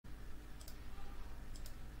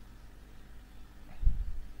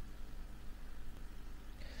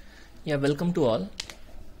Yeah, welcome to all.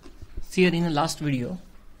 See, here in the last video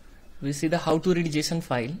we see the how to read JSON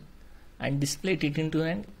file and display it into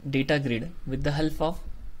a data grid with the help of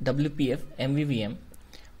WPF MVVM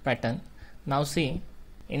pattern. Now see,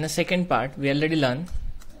 in the second part we already learned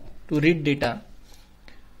to read data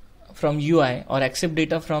from UI or accept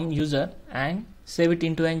data from user and save it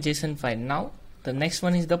into a JSON file. Now the next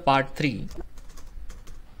one is the part 3.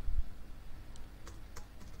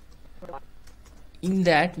 In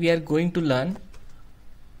that we are going to learn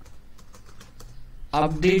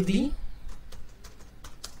update the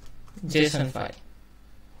JSON file.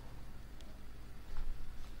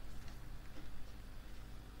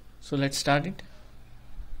 So let's start it.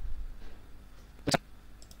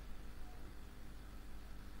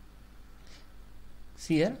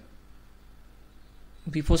 See here,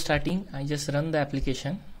 before starting I just run the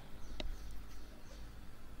application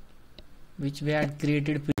which we had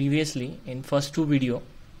created previously in first 2 video.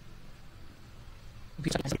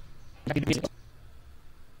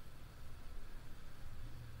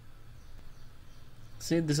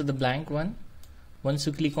 See, this is the blank one. Once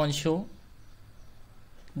you click on show,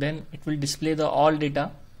 then it will display the all data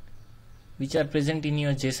which are present in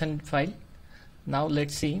your JSON file. Now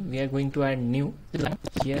let's see, we are going to add new.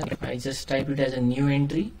 Here I just type it as a new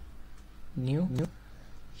entry, new.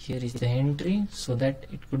 Here is the entry so that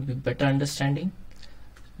it could be better understanding.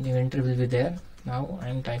 New entry will be there. Now I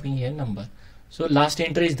am typing here number. So last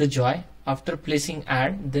entry is the joy. After placing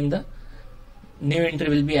add, then the new entry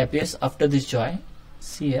will be appears after this joy.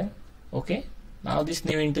 See here, okay. Now this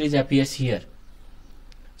new entry is appears here.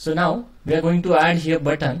 So now we are going to add here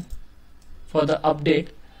button for the update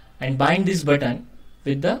and bind this button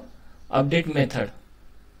with the update method.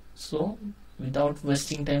 So without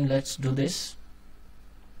wasting time, let's do this.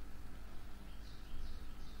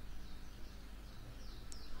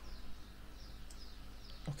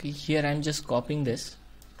 Okay, here I am just copying this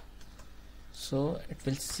so it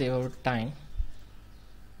will save our time.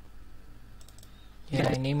 Here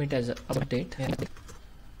I name it as update.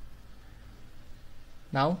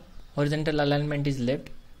 Now horizontal alignment is left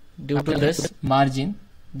due to this margin.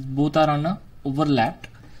 Both are on a overlapped.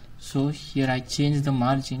 So here I change the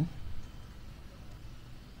margin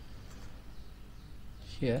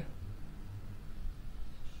here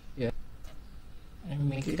and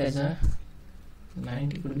make it as a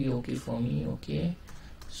 90 could be okay for me. Okay,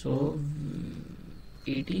 so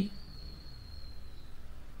 80,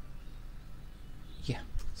 yeah,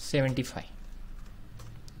 75.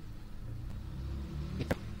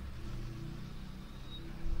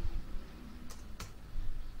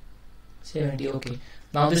 Okay.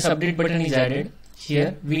 Now this update button is added.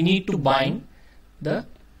 Here we need to bind the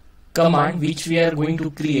command which we are going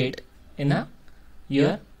to create in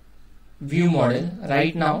your view model.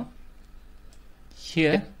 Right now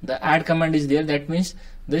here the add command is there. That means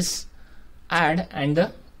this add and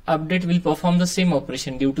the update will perform the same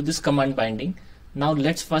operation due to this command binding. Now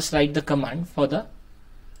let's first write the command for the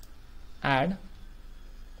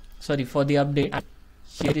for the update.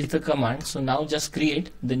 Here is the command. So now just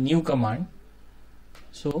create the new command.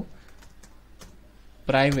 So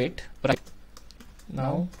private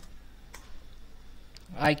now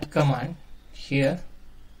I command here,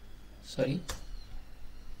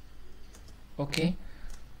 okay.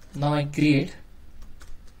 Now I create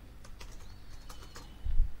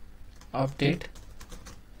update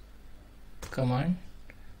command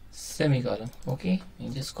semicolon. Okay,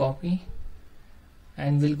 and just copy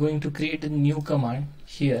and we're going to create a new command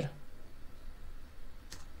here,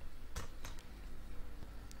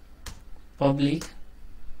 public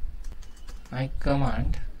I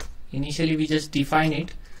command. Initially we just define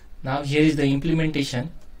it. Now here is the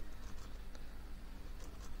implementation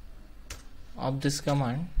of this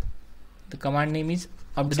command. The command name is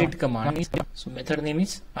update command. So method name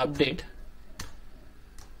is update.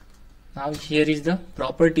 Now here is the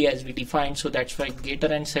property as we defined, so that's why getter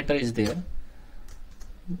and setter is there.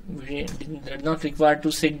 We did not require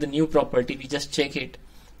to set the new property. We just check it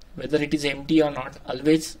whether it is empty or not.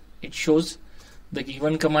 Always it shows the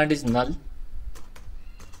given command is null.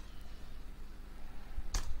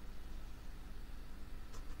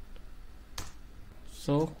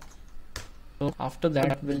 So after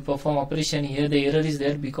that we'll perform operation. Here the error is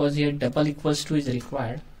there because here double equals to is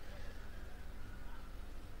required.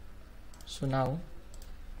 So now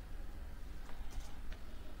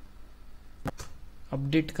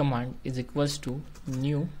update command is equals to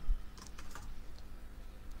new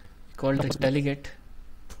called delegate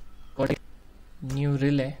new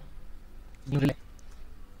relay.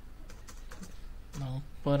 Now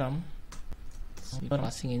param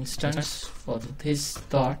passing instance for this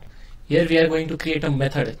thought. Here we are going to create a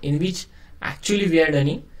method in which actually we are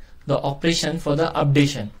doing the operation for the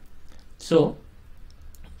updation. So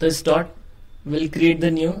this dot will create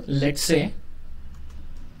the new, let's say,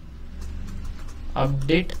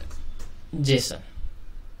 update JSON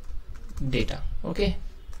data. Okay,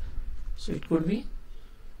 so it could be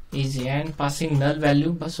easy, and passing null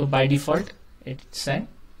value, so by default it's an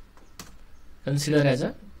consider as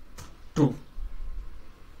a true.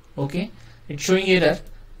 Okay, it's showing error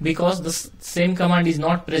because the same command is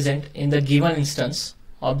not present in the given instance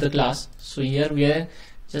of the class. So here we are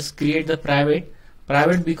just create the private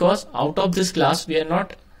because out of this class we are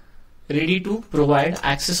not ready to provide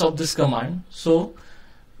access of this command. So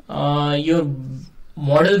your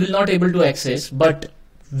model will not able to access, but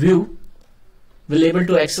view will able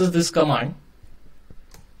to access this command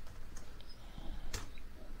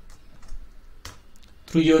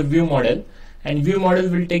through your view model, and view model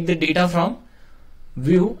will take the data from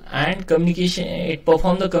view and communication. It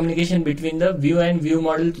perform the communication between the view and view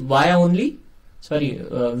model via only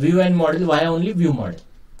view and model via only view model.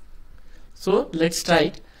 So let's try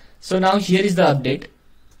it. So now here is the update.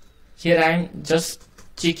 Here I am just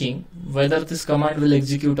checking whether this command will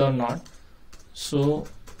execute or not. So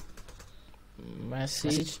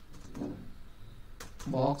message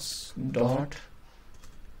box dot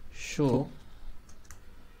show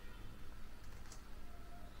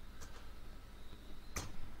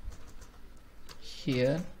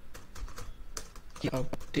here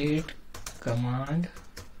update command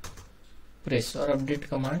press or update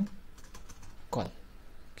command call.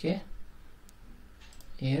 Okay,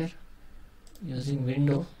 here using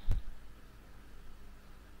window.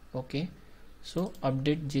 Okay, so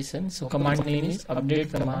update JSON. So command name is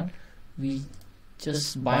update command. We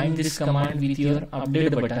just bind this command with your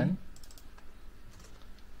update button.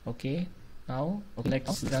 Okay, now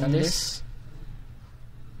let's run this.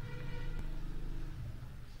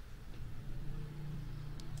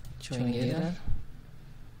 Showing error.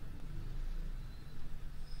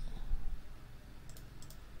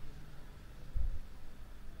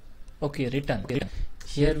 Okay, return.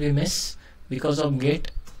 Here we miss because of get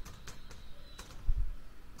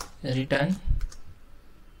return.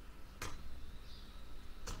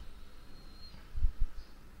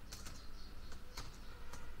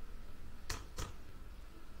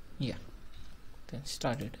 Yeah, then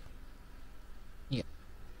started. Yeah,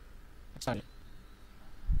 started.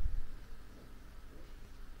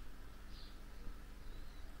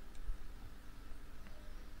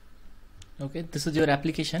 Okay, this is your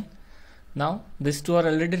application. Now these two are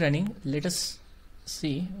already running. Let us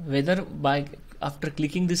see whether by after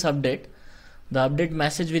clicking this update the update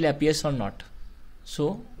message will appear or not.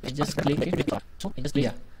 So I just click it. So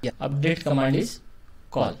yeah, update command is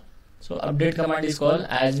call. So update command is call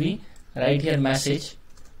as we write here message.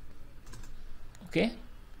 Okay,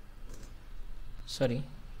 sorry.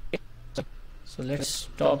 So let's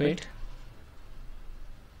stop it.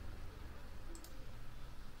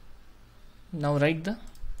 Now write the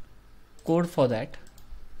code for that.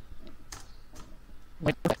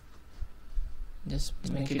 Just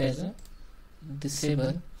make it as a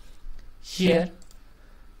disable. Here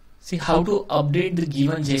see how to update the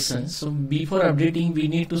given JSON. So before updating we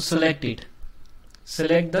need to select it.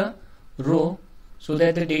 Select the row so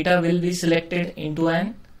that the data will be selected into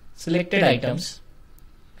an selected items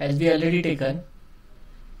as we already taken.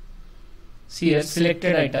 See here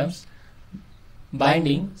selected items,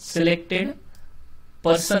 binding selected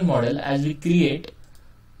person model as we create.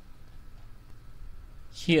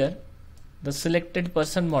 Here the selected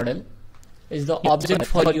person model is the object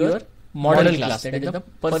for your model class, that is the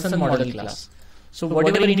person model class. So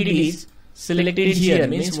whatever entity is selected here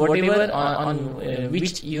means whatever on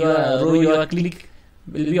which your row you are click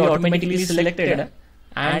will be automatically selected,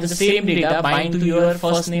 and the same data bind to your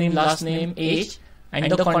first name, last name, age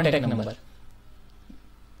and the contact number.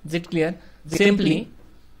 Is it clear? Simply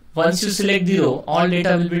once you select the row, all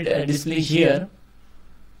data will be displayed here.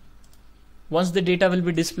 Once the data will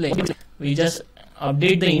be displayed, we just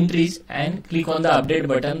update the entries and click on the update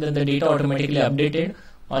button, then the data automatically updated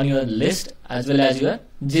on your list as well as your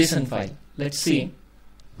JSON file. Let's see.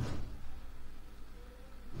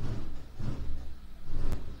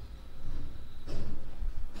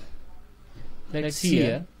 Let's see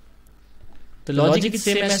here. The logic is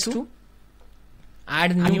same as to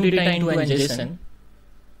add new data into a JSON.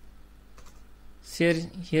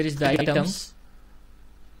 Here is the items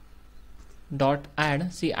dot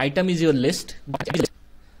add. See, item is your list.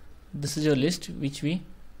 This is your list which we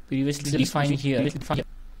previously defined here.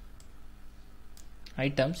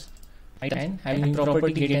 Items and having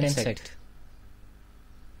property get and set.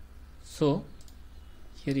 So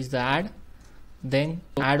Here is the add. Then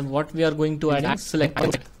add what we are going to add in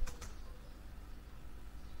selected.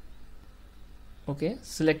 Okay,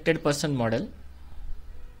 selected person model.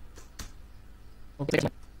 Okay,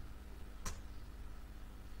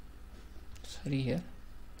 sorry, here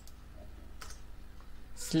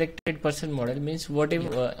selected person model means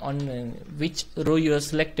whatever on which row you are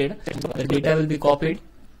selected, the data will be copied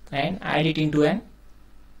and add it into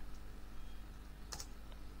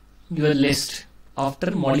your list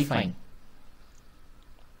after modifying.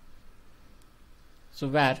 So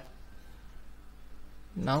where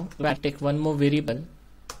now we take one more variable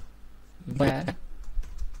where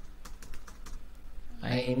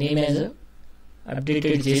I name as a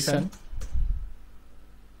updated JSON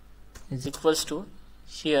is equals to,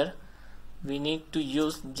 here we need to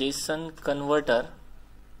use JSON converter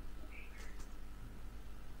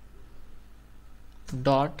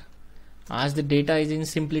dot, as the data is in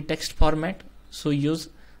simply text format, so use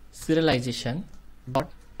serialization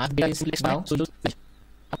dot, as data is simply now, so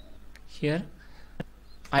here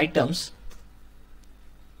items.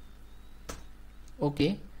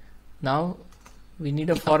 Okay, now we need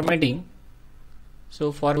a formatting,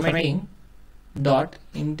 so formatting dot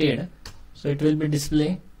inted, so it will be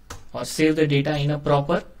display or save the data in a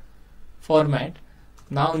proper format.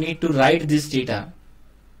 Now need to write this data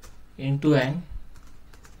into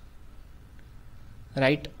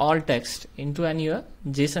write all text into your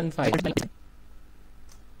JSON file.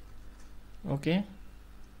 Okay,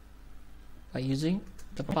 by using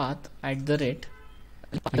the path @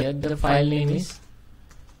 here the file name is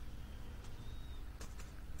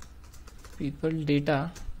people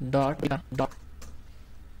data dot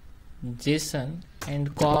JSON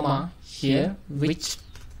and comma here which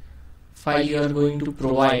file you are going to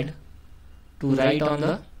provide to write on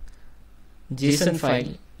the JSON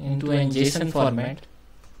file into a JSON format.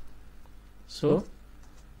 So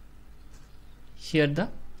here the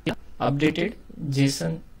updated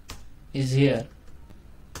JSON is here.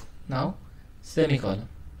 Now semicolon.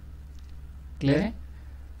 Clear?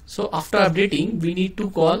 So after updating we need to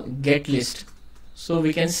call get list, so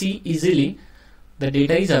we can see easily the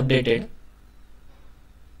data is updated.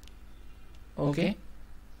 Okay,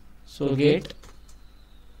 so get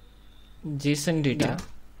JSON data,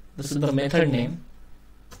 this is the method name,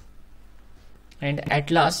 and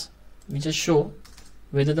at last we just show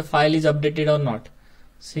whether the file is updated or not.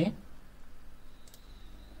 See,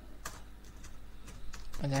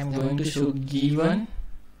 and I am going to show given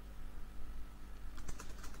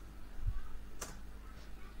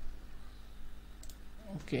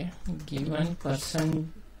given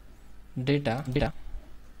person data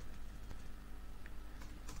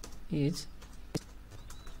is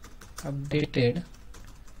updated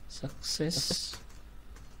successfully.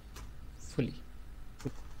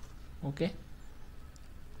 Okay,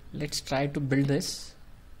 let's try to build this.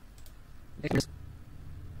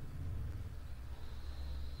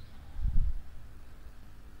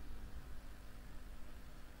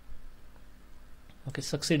 Okay,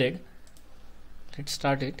 succeeded. Let's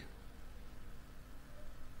start it.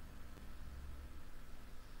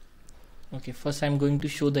 Okay, first I am going to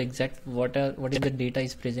show the exact what is the data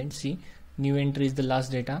is present. See, new entry is the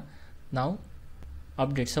last data. Now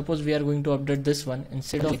update. Suppose we are going to update this one,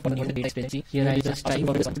 instead of new data is present, here I just type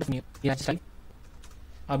new. Here I type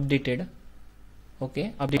updated.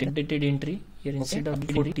 Okay, updated entry. Here instead of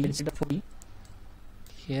 40,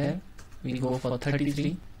 here we go for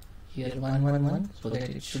 33. Here 111, so that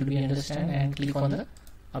it should be understand, and click on the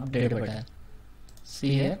update button.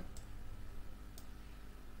 See here,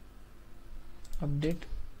 update.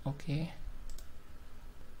 Okay,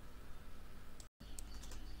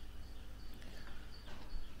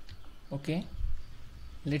 okay,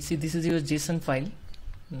 let's see, this is your JSON file.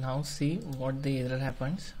 Now see what the error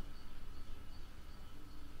happens.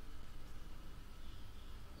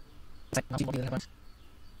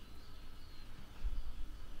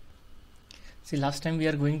 See, last time we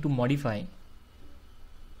are going to modify.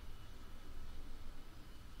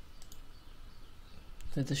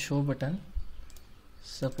 So the show button.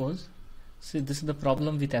 Suppose, see, this is the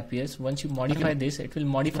problem with appears. Once you modify this, it will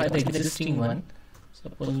modify the existing one.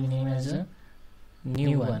 Suppose we name as a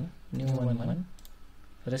new one.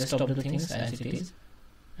 Rest of the things as it is.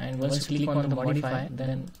 And once you click on the modify,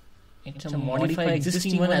 then it will modify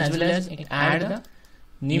existing one as well as it add the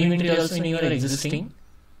new entry also in your existing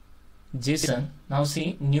JSON. Now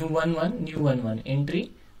see, new one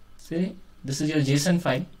entry. See, this is your JSON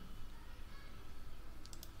file.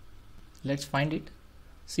 Let's find it.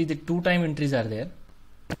 See, the 2 time entries are there.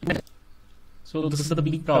 So this is the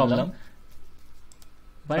big problem.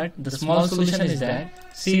 But the small solution is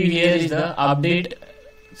that, see, here is the update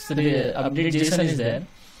update JSON is there.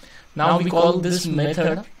 Now we call this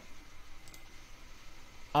method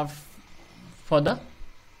for the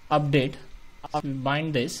update. We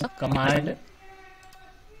bind this command.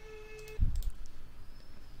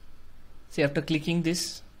 See, after clicking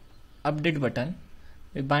this update button,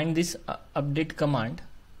 we bind this update command.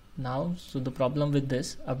 Now, so the problem with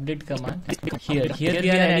this update command, here we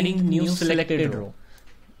are adding new selected row.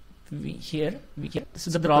 This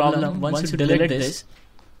is the problem. Once you delete this,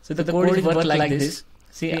 so the code is work like this.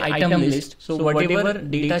 See, item list. So whatever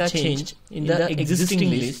data change in the existing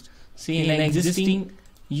list, see, in the existing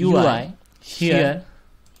UI, here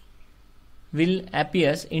will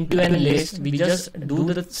appears into a list. We just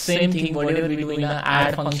do the same thing whatever we do in the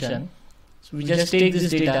add function. So we just take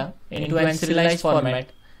this data into a serialized format.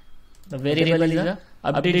 The variable is the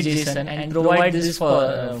update JSON and provide this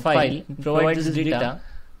file, provide this data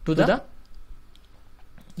to the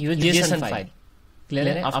your JSON file.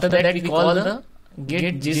 Clear? After that we call the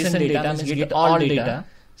get JSON data, means get all data.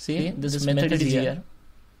 See, this method is here.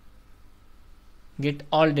 Get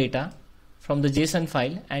all data from the JSON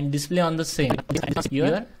file and display on the same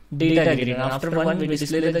your data grid. And after one we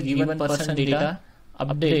display the given person data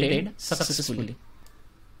updated successfully.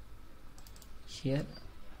 Here,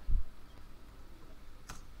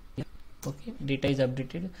 okay, data is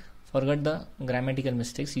updated. Forget the grammatical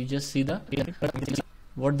mistakes. You just see the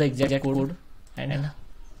what the exact code and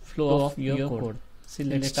flow of your code. See,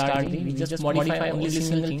 let's start. We just modify only this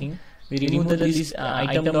single thing. We remove this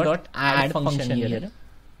item dot add function here.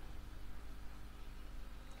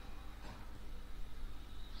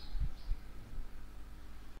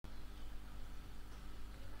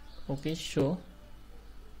 Okay, show.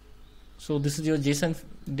 So this is your JSON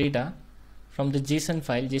data from the JSON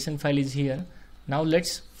file. JSON file is here. Now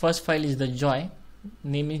let's, first file is the joy,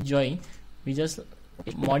 name is joy. We just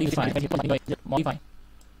modify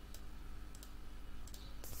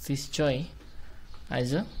this joy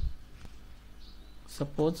as a,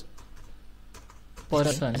 suppose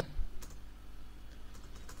person,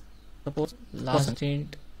 suppose last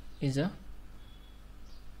int is a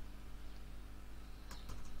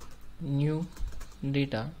new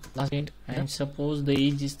data last int, and suppose the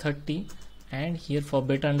age is 30, and here for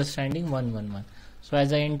better understanding 111. So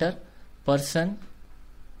as I enter person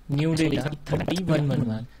new data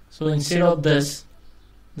 3111. So instead of this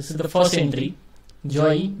is the first entry,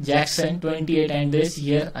 Joy Jackson 28, and this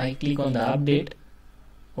here I click on the update.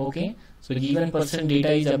 Okay, so given person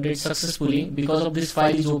data is updated successfully. Because of this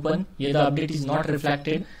file is open, here the update is not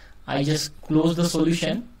reflected. I just close the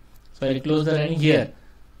solution. So I close the running here.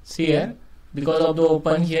 See here, because of the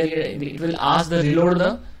open here, it will ask the reload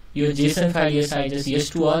the your JSON file. Yes, I just yes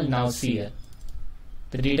to all. Now see here,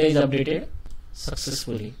 the data is updated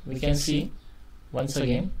successfully. We can see once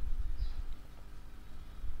again.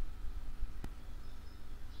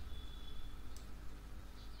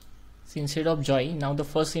 See, instead of Joy, now the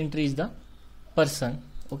first entry is the person.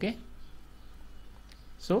 Okay,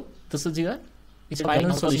 so this is your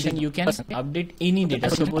final solution. You can update any data.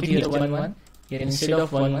 Suppose here 11. Here instead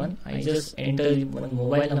of 11, I just enter one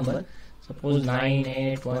mobile number. Suppose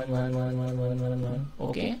 98111111.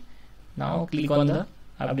 Okay. Now click on the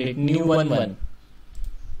update new 11.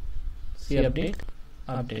 See update,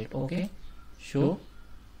 update. Okay. Show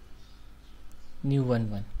new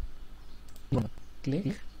 11.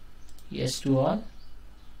 Click yes to all.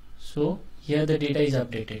 So here the data is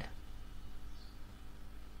updated.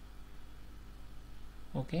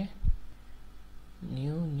 Okay.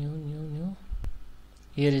 New.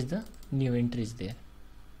 Here is the new entries there.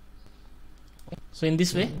 So in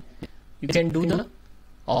this way you can do the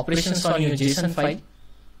operations on your JSON file.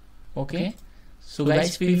 Okay, so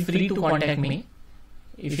guys, feel free to contact me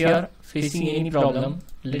if you are facing any problem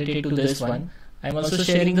related to this one. I am also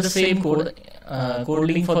sharing the same code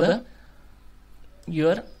link for the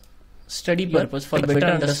your study purpose for better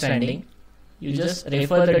understanding. You just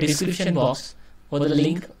refer the description box for the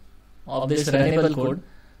link of this runnable code.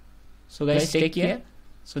 So guys, take care.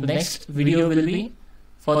 So next video will be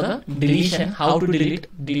for the deletion, how to delete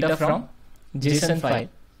data from JSON file.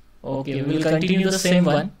 Okay, we will continue the same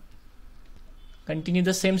one, continue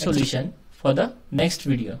the same solution for the next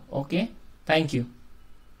video. Okay, thank you.